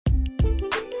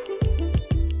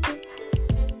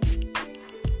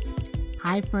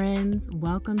Hi friends,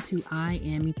 welcome to I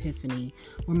Am Epiphany,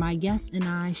 where my guests and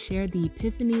I share the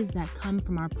epiphanies that come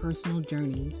from our personal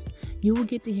journeys. You will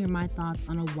get to hear my thoughts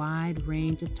on a wide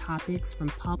range of topics, from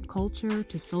pop culture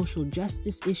to social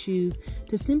justice issues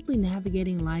to simply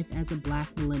navigating life as a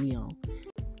Black millennial.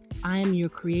 I am your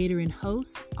creator and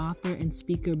host, author and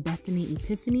speaker Bethanee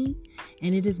Epiphany,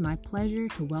 and it is my pleasure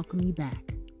to welcome you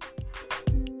back.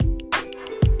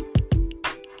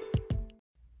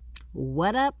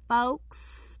 What up,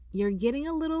 folks? You're getting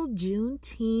a little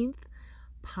Juneteenth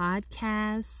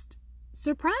podcast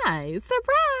surprise.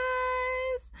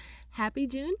 Happy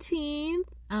Juneteenth.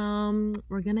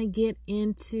 We're going to get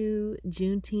into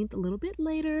Juneteenth a little bit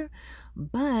later,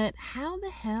 but how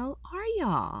the hell are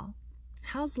y'all?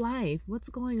 How's life? What's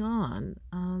going on?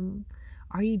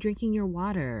 Are you drinking your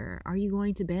water? Are you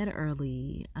going to bed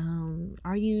early?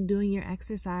 Are you doing your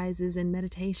exercises and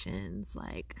meditations?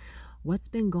 What's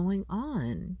been going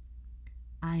on?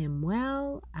 I am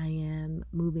well. I am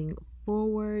moving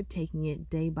forward, taking it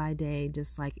day by day,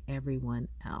 just like everyone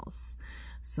else.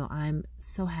 So I'm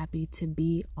so happy to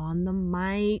be on the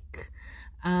mic.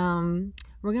 We're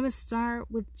going to start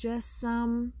with just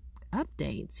some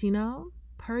updates,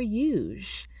 per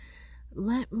usual.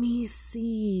 Let me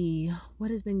see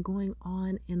what has been going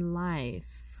on in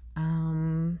life.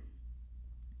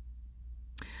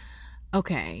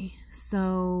 Okay,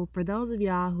 so for those of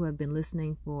y'all who have been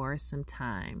listening for some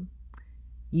time,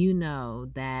 you know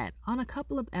that on a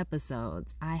couple of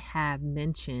episodes, I have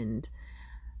mentioned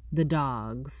the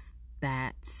dogs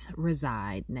that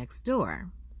reside next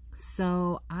door.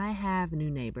 So I have new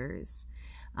neighbors.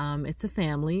 It's a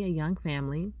family, a young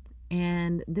family,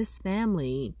 and this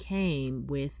family came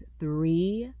with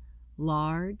 3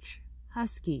 large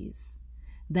huskies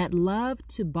that love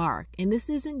to bark. And this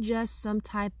isn't just some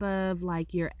type of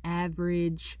your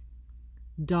average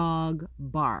dog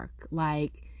bark.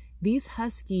 These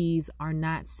huskies are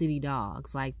not city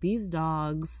dogs. These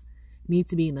dogs need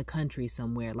to be in the country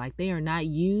somewhere. They are not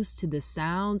used to the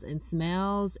sounds and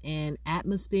smells and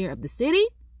atmosphere of the city,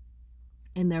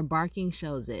 and their barking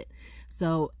shows it.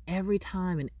 So every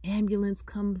time an ambulance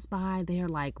comes by, they are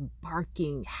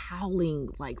barking,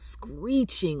 howling,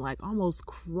 screeching, almost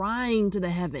crying to the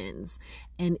heavens.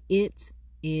 And it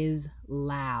is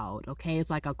loud, okay?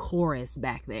 It's like a chorus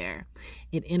back there.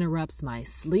 It interrupts my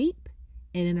sleep.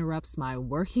 It interrupts my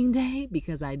working day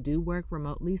because I do work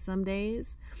remotely some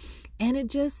days. And it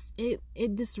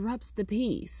disrupts the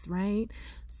peace, right?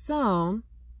 So,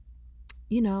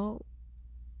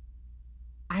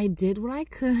 I did what I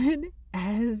could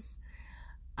as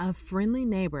a friendly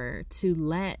neighbor to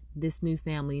let this new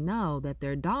family know that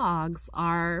their dogs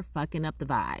are fucking up the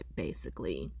vibe,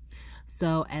 basically.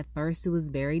 So at first it was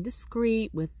very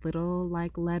discreet with little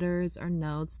letters or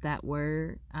notes that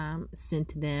were sent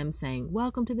to them saying,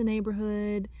 "Welcome to the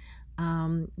neighborhood.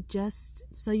 Just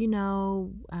so you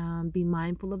know, be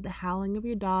mindful of the howling of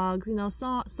your dogs,"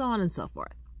 so on and so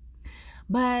forth.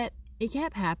 But it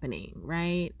kept happening,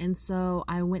 right? And so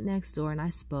I went next door and I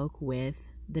spoke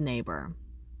with the neighbor.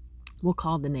 We'll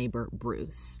call the neighbor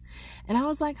Bruce. And I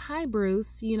was like, "Hi,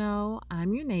 Bruce,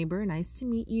 I'm your neighbor. Nice to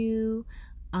meet you.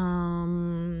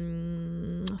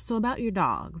 So about your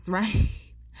dogs, right?"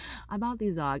 About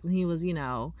these dogs. And he was,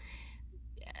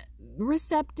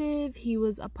 receptive. He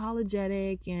was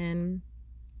apologetic and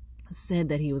said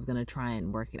that he was going to try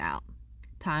and work it out.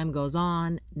 Time goes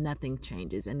on, nothing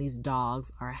changes, and these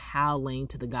dogs are howling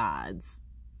to the gods.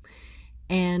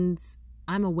 And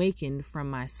I'm awakened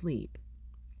from my sleep.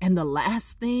 And the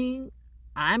last thing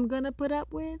I'm going to put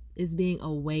up with is being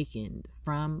awakened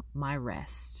from my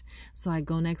rest. So I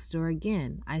go next door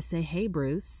again. I say, "Hey,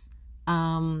 Bruce,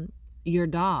 your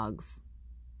dog's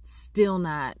still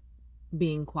not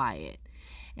being quiet."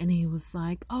 And he was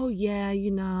like, "Oh yeah,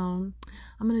 I'm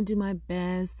going to do my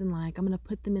best. And I'm going to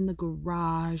put them in the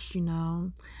garage,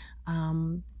 during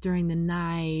the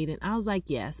night." And I was like,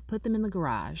 "Yes, put them in the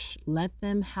garage. Let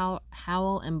them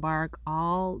howl and bark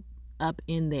all up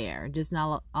in there, just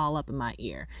not all up in my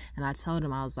ear." And I told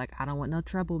him, I was like, "I don't want no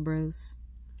trouble, Bruce.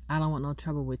 I don't want no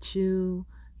trouble with you,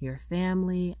 your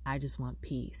family. I just want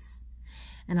peace."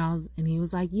 And he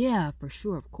was like, "Yeah, for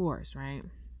sure. Of course." Right.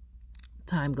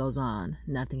 Time goes on.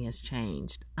 Nothing has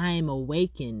changed. I am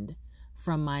awakened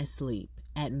from my sleep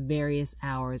at various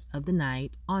hours of the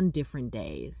night on different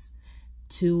days.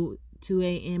 2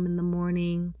 a.m. in the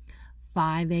morning,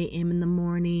 5 a.m. in the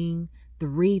morning,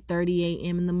 3:30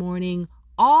 a.m. in the morning,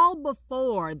 all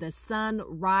before the sun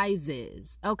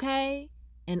rises, okay?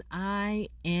 And I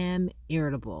am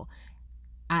irritable.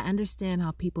 I understand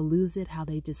how people lose it, how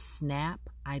they just snap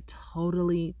I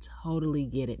totally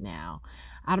get it now.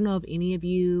 I don't know if any of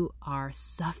you are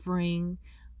suffering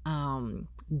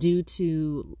due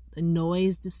to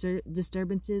noise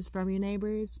disturbances from your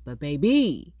neighbors, but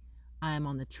baby, I am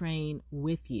on the train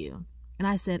with you. And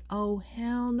I said, oh,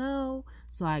 hell no.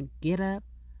 So I get up,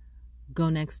 go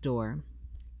next door.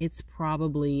 It's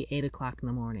probably 8 o'clock in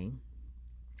the morning.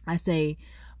 I say,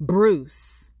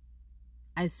 Bruce,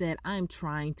 I said, I'm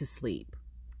trying to sleep.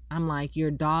 I'm like,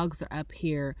 your dogs are up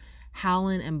here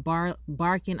howling and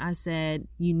barking. I said,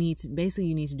 you need to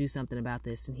do something about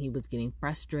this. And he was getting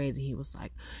frustrated. He was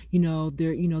like,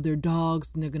 they're dogs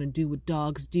and they're going to do what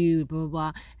dogs do, blah, blah,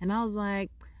 blah. And I was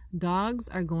like, dogs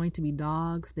are going to be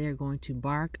dogs. They're going to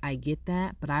bark. I get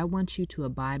that. But I want you to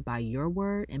abide by your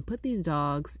word and put these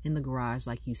dogs in the garage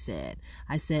like you said.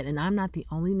 I said, and I'm not the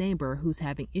only neighbor who's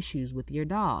having issues with your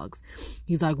dogs.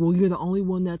 He's like, well, you're the only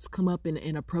one that's come up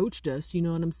and approached us. You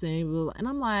know what I'm saying? And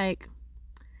I'm like,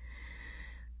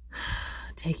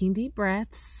 taking deep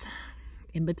breaths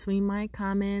in between my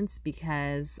comments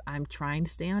because I'm trying to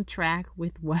stay on track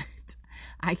with what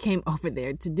I came over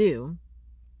there to do.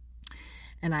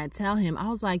 And I tell him, I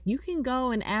was like, you can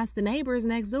go and ask the neighbors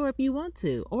next door if you want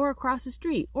to, or across the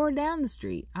street, or down the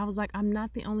street. I was like, I'm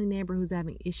not the only neighbor who's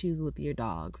having issues with your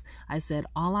dogs. I said,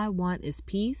 all I want is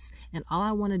peace, and all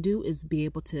I want to do is be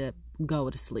able to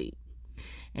go to sleep.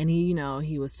 And he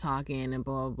was talking and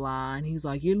blah, blah, blah. And he was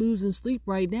like, you're losing sleep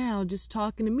right now just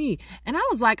talking to me. And I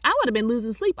was like, I would have been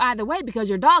losing sleep either way because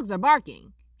your dogs are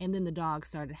barking. And then the dog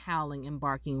started howling and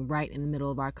barking right in the middle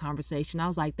of our conversation. I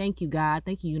was like, thank you, God.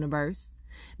 Thank you, universe.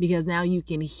 Because now you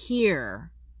can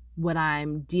hear what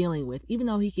I'm dealing with, even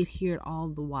though he could hear it all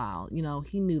the while.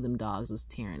 He knew them dogs was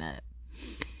tearing up.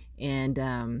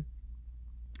 And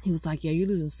he was like, yeah, you're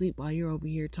losing sleep while you're over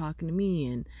here talking to me.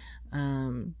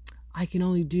 And I can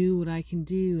only do what I can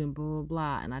do and blah, blah,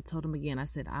 blah. And I told him again, I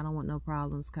said, I don't want no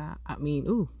problems,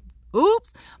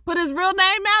 oops, put his real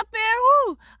name out there.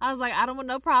 Woo. I was like, I don't want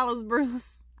no problems,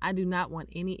 Bruce. I do not want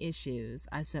any issues.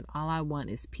 I said, all I want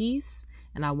is peace.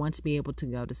 And I want to be able to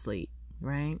go to sleep,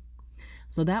 right?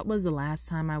 So that was the last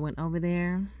time I went over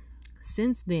there.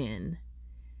 Since then,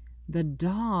 the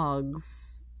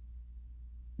dogs,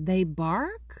 they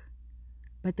bark,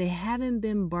 but they haven't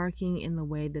been barking in the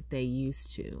way that they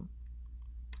used to.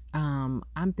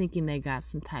 I'm thinking they got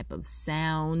some type of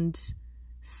sound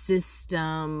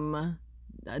system,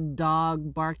 a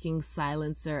dog barking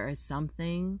silencer or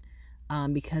something.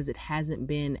 Because it hasn't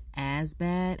been as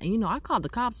bad. And, I called the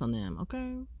cops on them,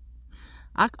 okay?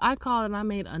 I called and I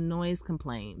made a noise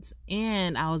complaint.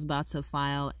 And I was about to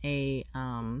file a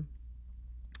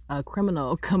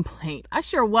criminal complaint. I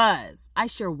sure was.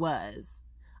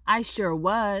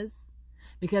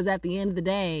 Because at the end of the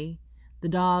day, the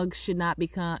dogs should not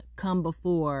come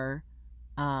before,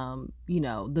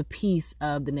 the peace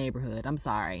of the neighborhood. I'm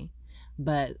sorry.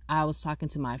 But I was talking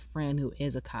to my friend who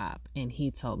is a cop, and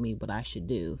he told me what I should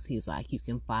do. So he's like, you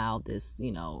can file this,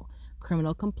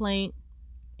 criminal complaint,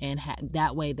 and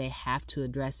that way they have to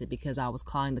address it. Because I was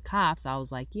calling the cops. I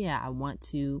was like, yeah,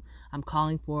 I'm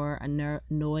calling for a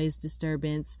noise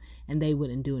disturbance, and they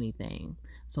wouldn't do anything.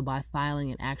 So by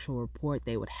filing an actual report,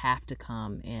 they would have to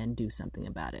come and do something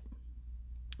about it.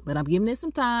 But I'm giving it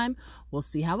some time. We'll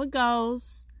see how it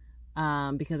goes.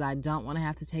 Because I don't want to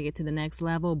have to take it to the next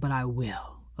level, but I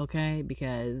will, okay?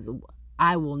 Because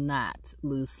I will not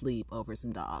lose sleep over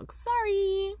some dogs.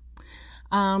 Sorry.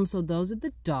 So those are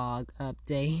the dog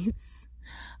updates.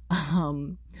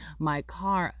 My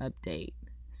car update.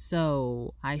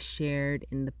 So I shared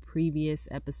in the previous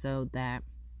episode that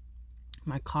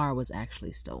my car was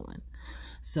actually stolen.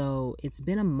 So it's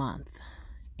been a month,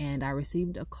 and I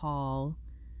received a call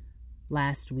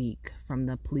last week from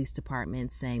the police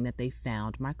department saying that they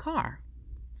found my car.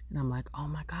 And I'm like, oh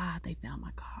my God, they found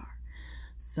my car.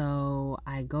 So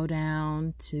I go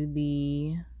down to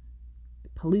the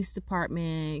police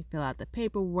department, fill out the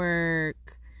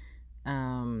paperwork.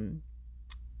 And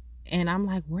I'm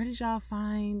like, where did y'all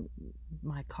find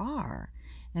my car?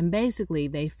 And basically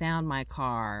they found my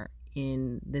car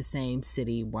in the same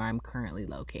city where I'm currently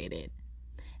located.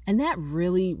 And that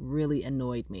really, really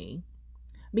annoyed me.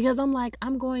 Because I'm like,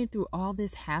 I'm going through all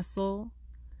this hassle,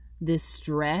 this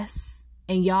stress,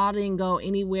 and y'all didn't go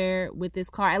anywhere with this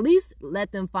car. At least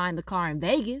let them find the car in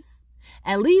Vegas.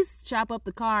 At least chop up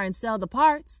the car and sell the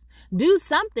parts. Do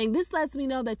something. This lets me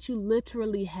know that you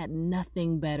literally had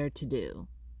nothing better to do.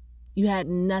 You had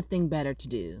nothing better to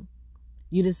do.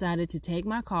 You decided to take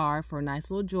my car for a nice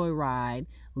little joyride,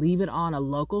 leave it on a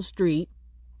local street,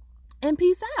 and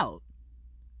peace out.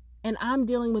 And I'm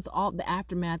dealing with all the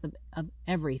aftermath of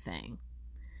everything.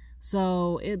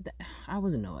 So I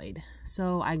was annoyed.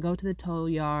 So I go to the tow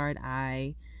yard.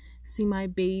 I see my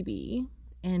baby,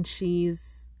 and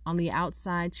she's on the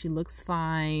outside. She looks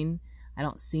fine. I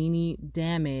don't see any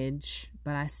damage,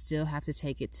 but I still have to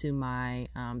take it to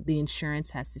the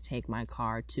insurance has to take my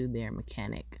car to their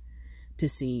mechanic to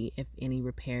see if any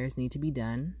repairs need to be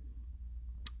done.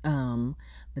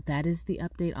 But that is the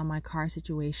update on my car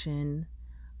situation.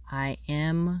 I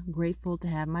am grateful to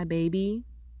have my baby,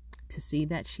 to see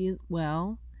that she is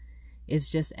well.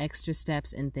 It's just extra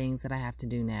steps and things that I have to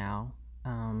do now,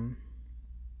 in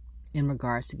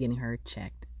regards to getting her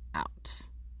checked out.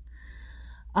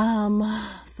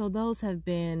 So those have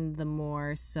been the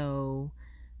more so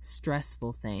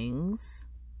stressful things.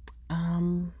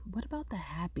 What about the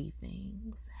happy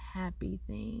things?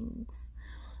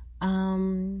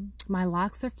 My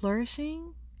locks are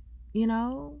flourishing,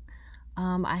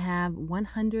 I have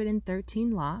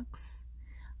 113 locks.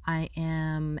 I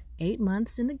am 8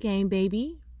 months in the game,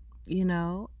 baby,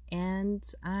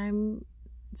 and I'm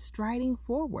striding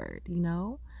forward,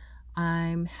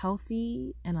 I'm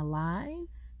healthy and alive.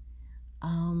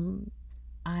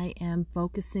 I am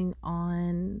focusing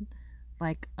on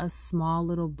like a small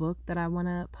little book that I want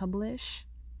to publish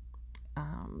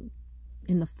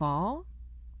in the fall.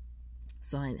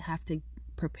 So I have to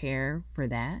prepare for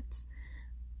that.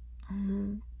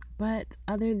 But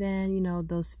other than,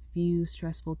 those few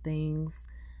stressful things,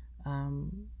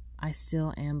 I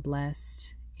still am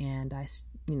blessed, and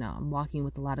I'm walking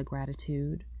with a lot of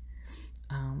gratitude.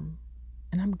 And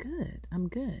I'm good.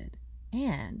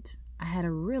 And I had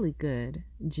a really good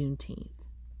Juneteenth.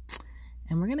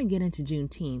 And we're going to get into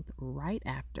Juneteenth right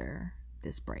after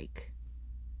this break.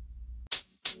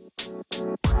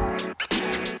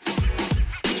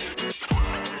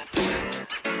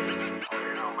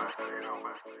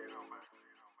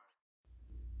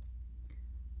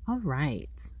 All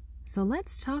right, so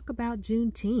let's talk about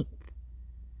Juneteenth.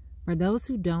 For those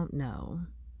who don't know,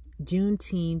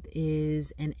 Juneteenth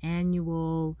is an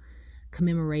annual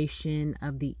commemoration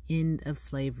of the end of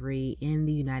slavery in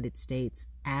the United States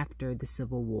after the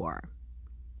Civil War.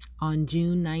 On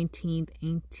June 19th,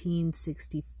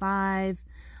 1865,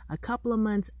 a couple of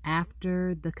months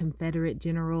after the Confederate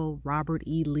General Robert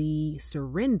E. Lee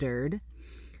surrendered,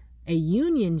 a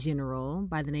Union general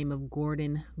by the name of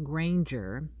Gordon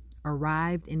Granger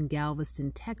arrived in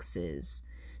Galveston, Texas,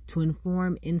 to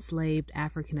inform enslaved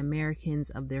African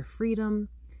Americans of their freedom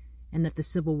and that the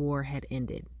Civil War had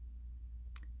ended.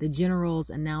 The general's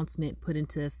announcement put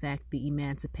into effect the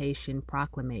Emancipation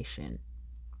Proclamation,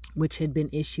 which had been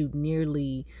issued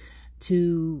nearly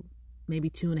maybe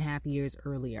 2.5 years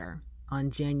earlier,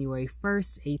 on January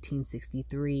 1st,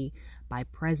 1863, by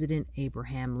President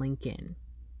Abraham Lincoln.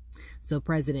 So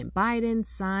President Biden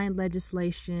signed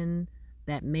legislation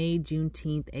that made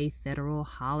Juneteenth a federal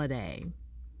holiday.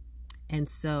 And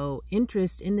so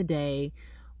interest in the day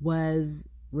was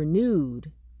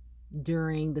renewed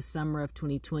during the summer of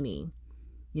 2020,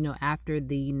 after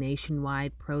the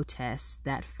nationwide protests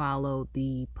that followed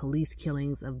the police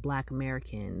killings of Black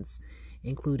Americans,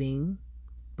 including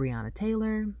Breonna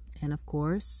Taylor and, of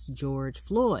course, George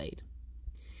Floyd.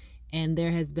 And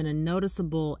there has been a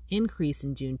noticeable increase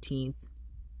in Juneteenth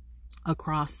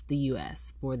across the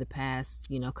U.S. for the past,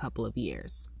 couple of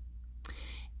years.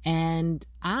 And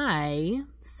I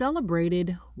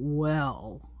celebrated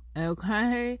well.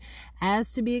 Okay.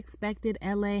 As to be expected,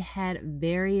 LA had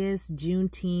various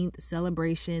Juneteenth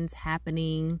celebrations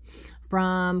happening,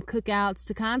 from cookouts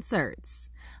to concerts.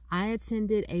 I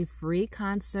attended a free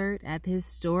concert at the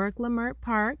historic Leimert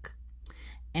Park.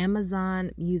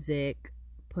 Amazon Music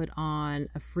put on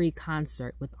a free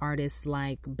concert with artists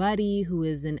like Buddy, who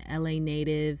is an LA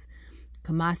native,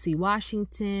 Kamasi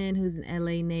Washington, who's an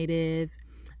LA native,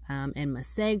 and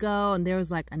Masego. And there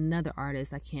was like another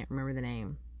artist, I can't remember the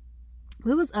name.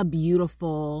 It was a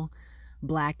beautiful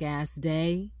Black ass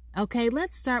day. Okay,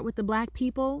 let's start with the Black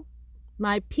people.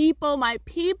 My people, my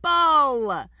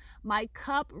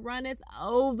cup runneth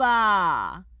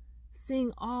over.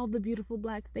 Seeing all the beautiful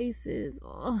Black faces.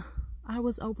 Oh, I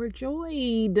was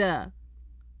overjoyed.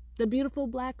 The beautiful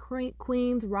Black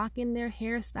queens rocking their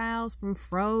hairstyles from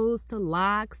froze to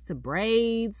locks to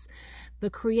braids. The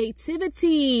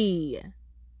creativity.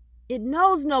 It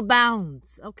knows no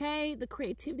bounds, okay? The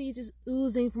creativity is just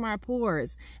oozing from our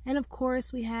pores. And of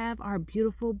course, we have our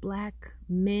beautiful Black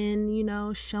men,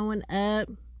 showing up,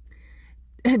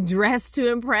 dressed to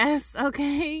impress,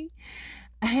 okay?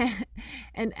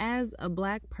 And as a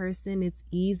Black person, it's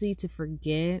easy to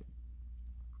forget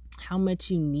how much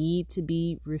you need to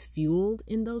be refueled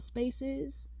in those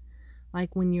spaces.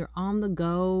 Like when you're on the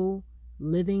go,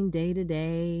 living day to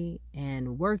day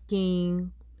and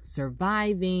working,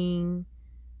 surviving,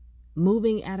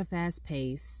 moving at a fast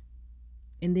pace,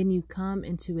 and then you come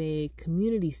into a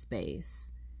community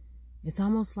space. It's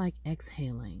almost like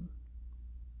exhaling.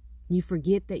 You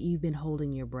forget that you've been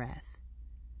holding your breath.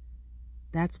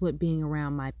 That's what being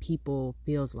around my people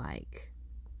feels like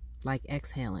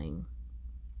exhaling.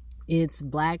 It's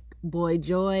Black boy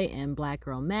joy and Black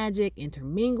girl magic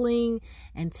intermingling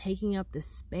and taking up the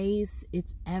space.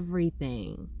 It's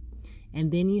everything.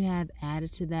 And then you have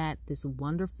added to that this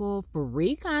wonderful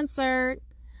free concert.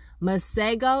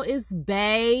 Masego is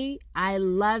bae. I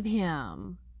love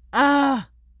him. I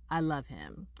love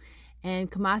him.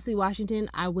 And Kamasi Washington,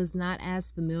 I was not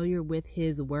as familiar with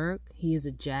his work. He is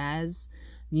a jazz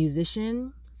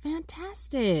musician.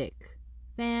 Fantastic.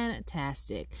 Then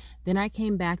I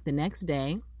came back the next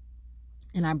day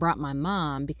and I brought my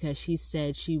mom because she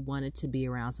said she wanted to be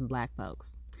around some Black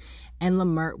folks. And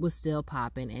Lamert was still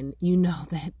popping. And you know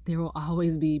that there will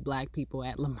always be Black people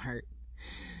at Lamert.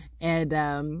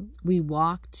 And we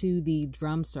walked to the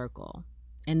drum circle.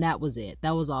 And that was it.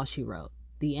 That was all she wrote.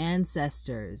 The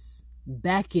ancestors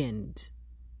beckoned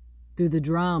through the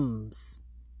drums.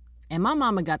 And my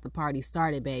mama got the party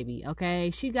started, baby.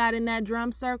 Okay? She got in that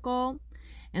drum circle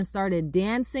and started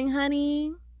dancing,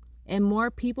 honey. And more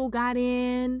people got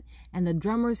in. And the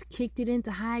drummers kicked it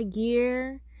into high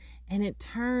gear. And it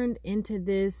turned into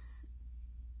this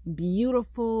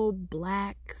beautiful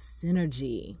Black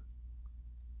synergy.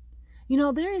 You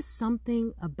know, there is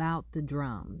something about the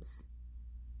drums.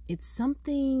 It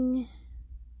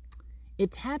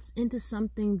taps into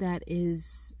something that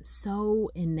is so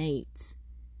innate,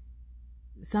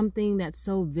 something that's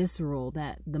so visceral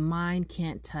that the mind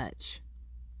can't touch.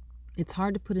 It's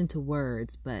hard to put into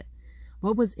words, but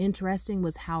what was interesting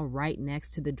was how right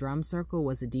next to the drum circle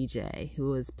was a DJ who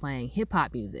was playing hip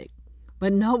hop music,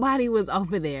 but nobody was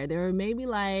over there. There were maybe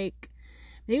like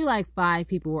 5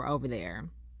 people were over there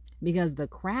because the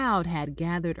crowd had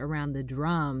gathered around the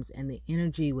drums and the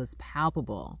energy was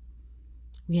palpable.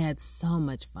 We had so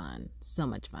much fun.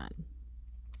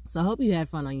 So I hope you had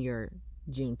fun on your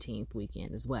Juneteenth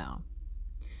weekend as well.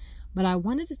 But I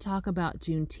wanted to talk about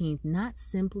Juneteenth not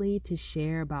simply to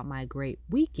share about my great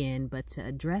weekend, but to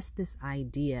address this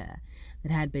idea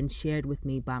that had been shared with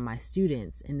me by my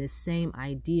students, and this same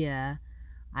idea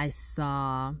I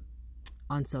saw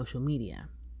on social media.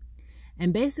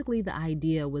 And basically the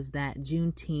idea was that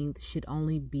Juneteenth should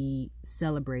only be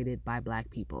celebrated by Black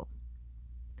people.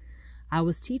 I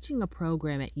was teaching a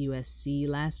program at USC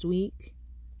last week,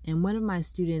 and one of my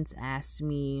students asked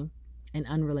me an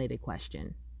unrelated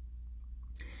question.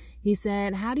 He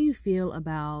said, "How do you feel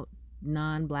about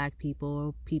non-Black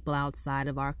people, people outside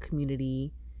of our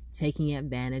community, taking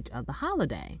advantage of the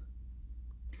holiday?"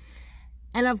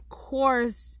 And of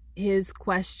course, his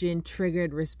question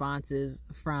triggered responses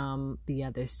from the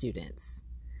other students.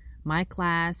 My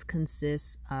class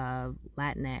consists of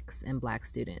Latinx and Black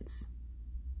students.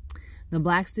 The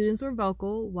Black students were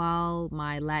vocal, while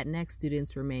my Latinx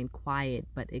students remained quiet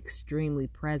but extremely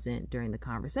present during the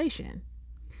conversation.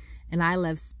 And I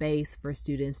left space for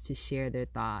students to share their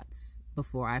thoughts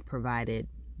before I provided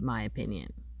my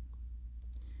opinion.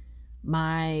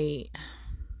 I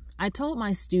told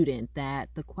my student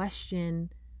that the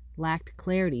question lacked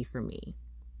clarity for me,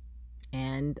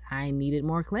 and I needed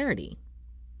more clarity.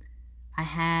 I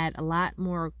had a lot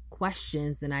more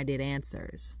questions than I did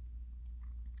answers.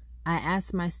 I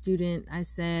asked my student, I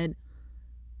said,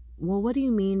 "Well, what do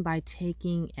you mean by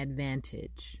taking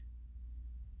advantage?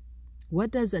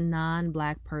 What does a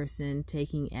non-Black person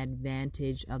taking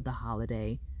advantage of the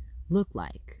holiday look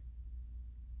like?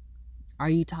 Are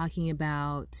you talking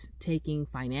about taking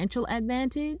financial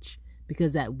advantage?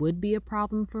 Because that would be a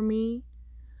problem for me.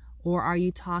 Or are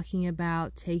you talking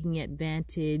about taking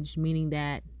advantage, meaning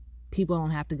that people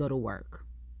don't have to go to work?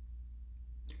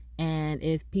 And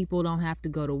if people don't have to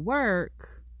go to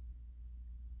work,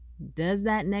 does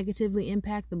that negatively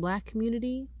impact the Black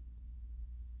community?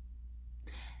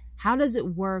 How does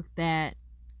it work that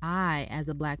I, as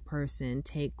a Black person,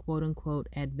 take quote unquote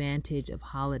advantage of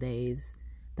holidays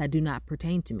that do not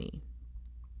pertain to me?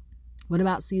 What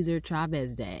about Cesar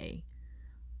Chavez Day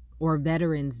or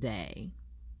Veterans Day?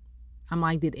 I'm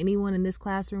like, did anyone in this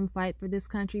classroom fight for this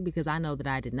country? Because I know that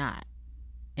I did not.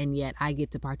 And yet I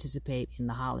get to participate in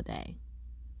the holiday.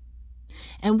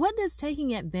 And what does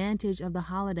taking advantage of the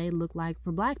holiday look like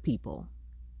for Black people?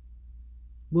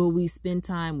 Will we spend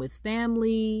time with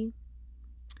family?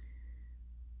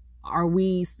 Are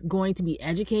we going to be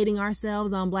educating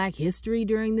ourselves on Black history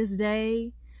during this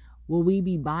day? Will we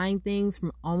be buying things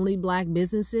from only Black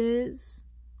businesses,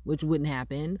 which wouldn't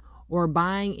happen? or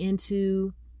buying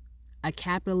into a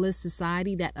capitalist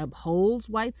society that upholds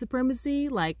white supremacy?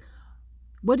 Like,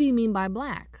 what do you mean by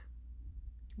Black?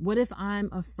 What if I'm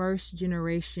a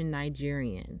first-generation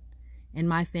Nigerian and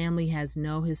my family has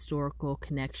no historical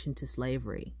connection to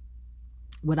slavery?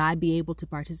 Would I be able to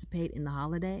participate in the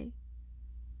holiday?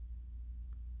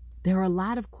 There are a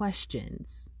lot of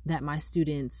questions that my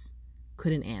students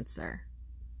couldn't answer.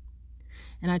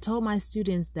 And I told my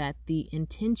students that the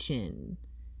intention,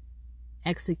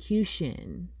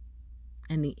 execution,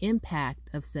 and the impact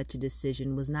of such a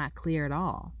decision was not clear at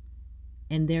all,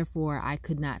 and therefore I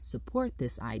could not support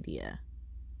this idea.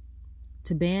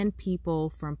 To ban people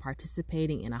from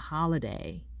participating in a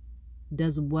holiday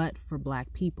does what for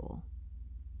Black people?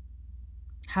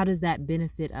 How does that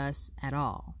benefit us at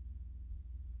all?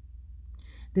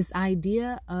 This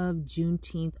idea of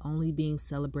Juneteenth only being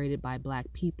celebrated by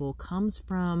Black people comes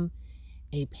from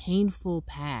a painful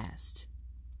past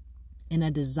and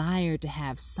a desire to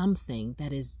have something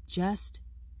that is just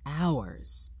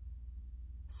ours,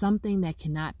 something that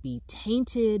cannot be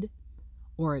tainted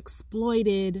or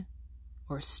exploited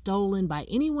or stolen by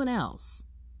anyone else.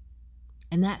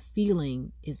 And that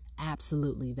feeling is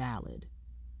absolutely valid.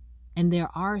 And there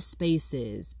are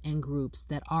spaces and groups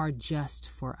that are just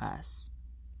for us.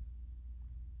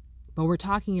 But we're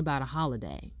talking about a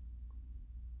holiday.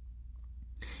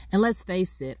 And let's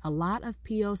face it, a lot of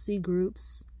POC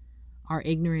groups are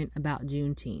ignorant about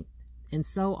Juneteenth, and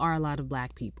so are a lot of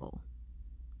Black people.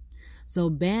 So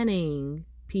banning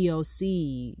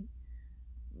POC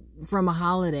from a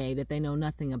holiday that they know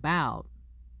nothing about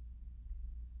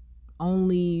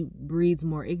only breeds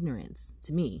more ignorance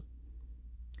to me.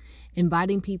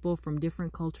 Inviting people from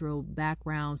different cultural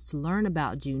backgrounds to learn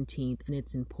about Juneteenth and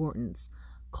its importance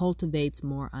cultivates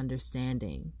more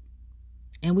understanding.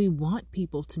 And we want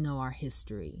people to know our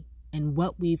history and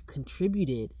what we've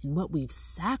contributed and what we've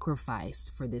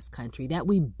sacrificed for this country, that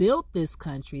we built this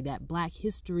country, that Black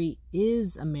history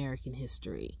is American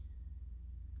history.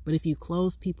 But if you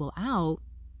close people out,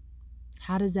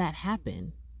 how does that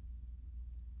happen?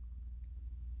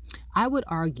 I would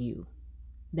argue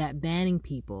that banning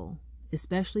people,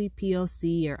 especially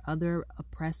POC or other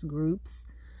oppressed groups,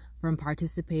 from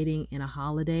participating in a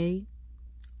holiday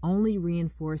only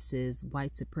reinforces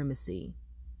white supremacy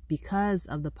because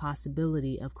of the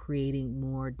possibility of creating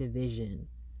more division.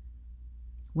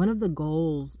 One of the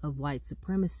goals of white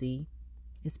supremacy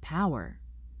is power,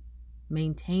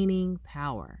 maintaining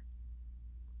power.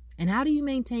 And how do you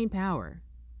maintain power?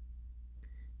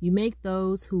 You make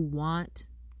those who want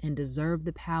and deserve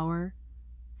the power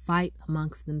fight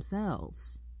amongst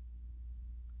themselves.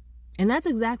 And that's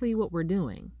exactly what we're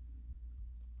doing.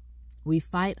 We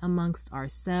fight amongst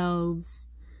ourselves,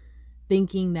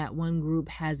 thinking that one group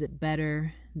has it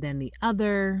better than the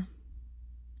other,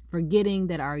 forgetting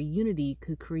that our unity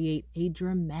could create a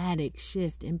dramatic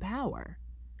shift in power.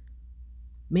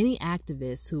 Many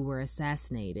activists who were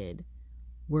assassinated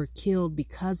were killed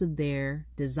because of their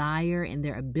desire and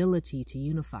their ability to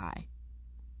unify.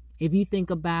 If you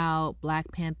think about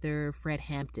Black Panther Fred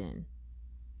Hampton,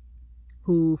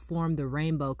 who formed the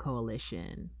Rainbow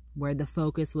Coalition, where the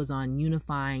focus was on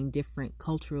unifying different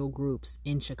cultural groups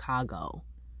in Chicago,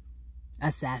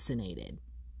 assassinated.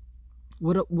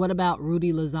 What about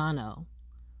Rudy Lozano,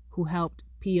 who helped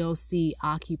POC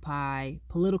occupy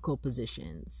political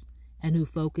positions and who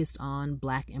focused on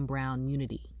Black and brown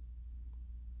unity?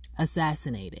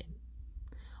 Assassinated.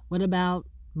 What about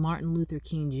Martin Luther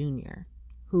King Jr.,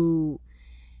 who,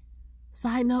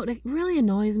 side note, it really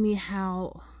annoys me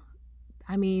how,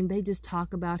 they just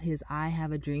talk about his I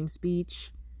Have a Dream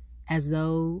speech as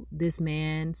though this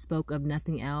man spoke of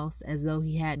nothing else, as though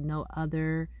he had no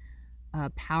other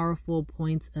powerful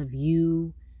points of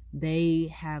view.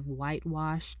 They have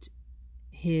whitewashed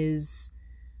his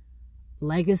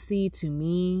legacy to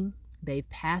me. They've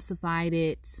pacified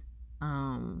it.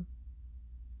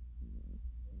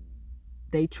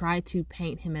 They tried to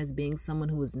paint him as being someone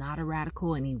who was not a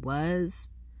radical, and he was,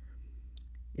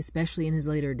 especially in his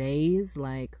later days.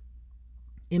 Like,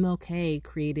 MLK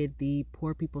created the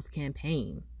Poor People's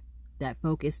Campaign that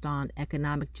focused on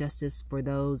economic justice for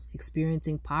those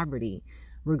experiencing poverty,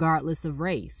 regardless of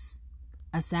race.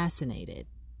 Assassinated,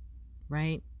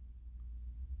 right?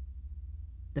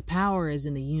 The power is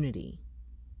in the unity.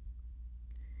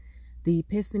 The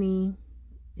epiphany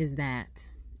is that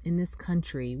in this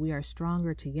country, we are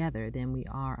stronger together than we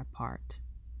are apart.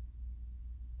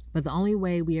 But the only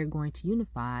way we are going to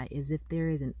unify is if there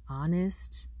is an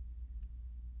honest,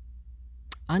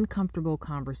 uncomfortable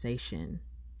conversation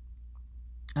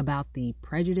about the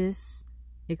prejudice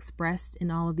expressed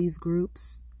in all of these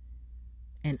groups,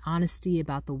 and honesty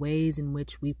about the ways in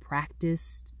which we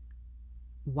practiced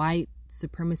white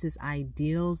supremacist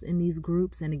ideals in these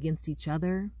groups and against each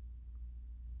other,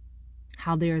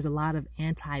 how there's a lot of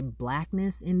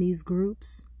anti-Blackness in these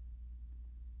groups.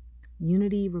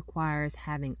 Unity requires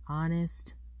having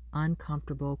honest,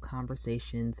 uncomfortable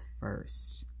conversations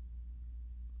first.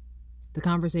 The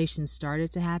conversation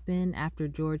started to happen after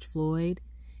George Floyd,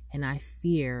 and I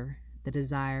fear the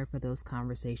desire for those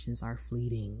conversations are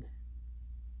fleeting.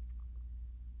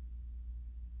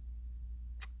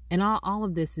 And all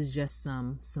of this is just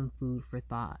some food for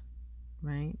thought,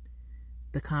 right?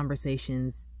 The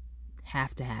conversations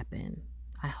have to happen.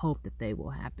 I hope that they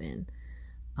will happen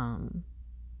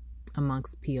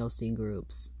amongst POC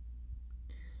groups.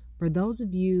 For those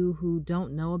of you who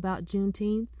don't know about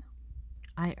Juneteenth,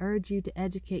 I urge you to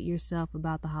educate yourself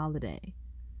about the holiday.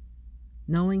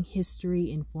 Knowing history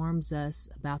informs us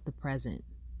about the present,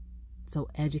 so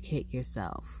educate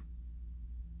yourself.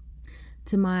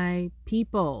 To my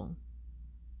people,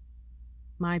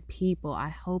 I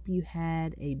hope you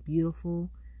had a beautiful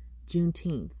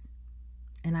Juneteenth,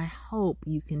 and I hope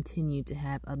you continue to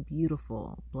have a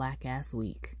beautiful Black Ass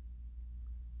Week.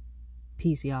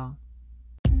 Peace, y'all.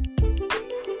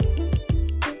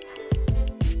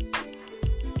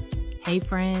 Hey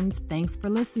friends, thanks for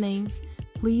listening.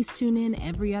 Please tune in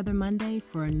every other Monday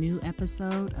for a new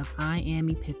episode of I Am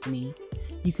Epiphany.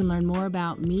 You can learn more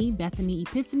about me, Bethanee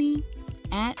Epiphany,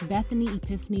 at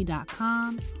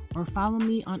BethaneeEpiphany.com, or follow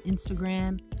me on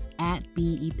Instagram at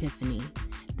BEpiphany.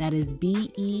 That is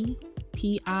BEPIFANI.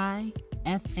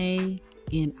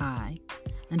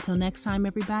 Until next time,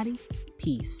 everybody,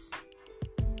 peace.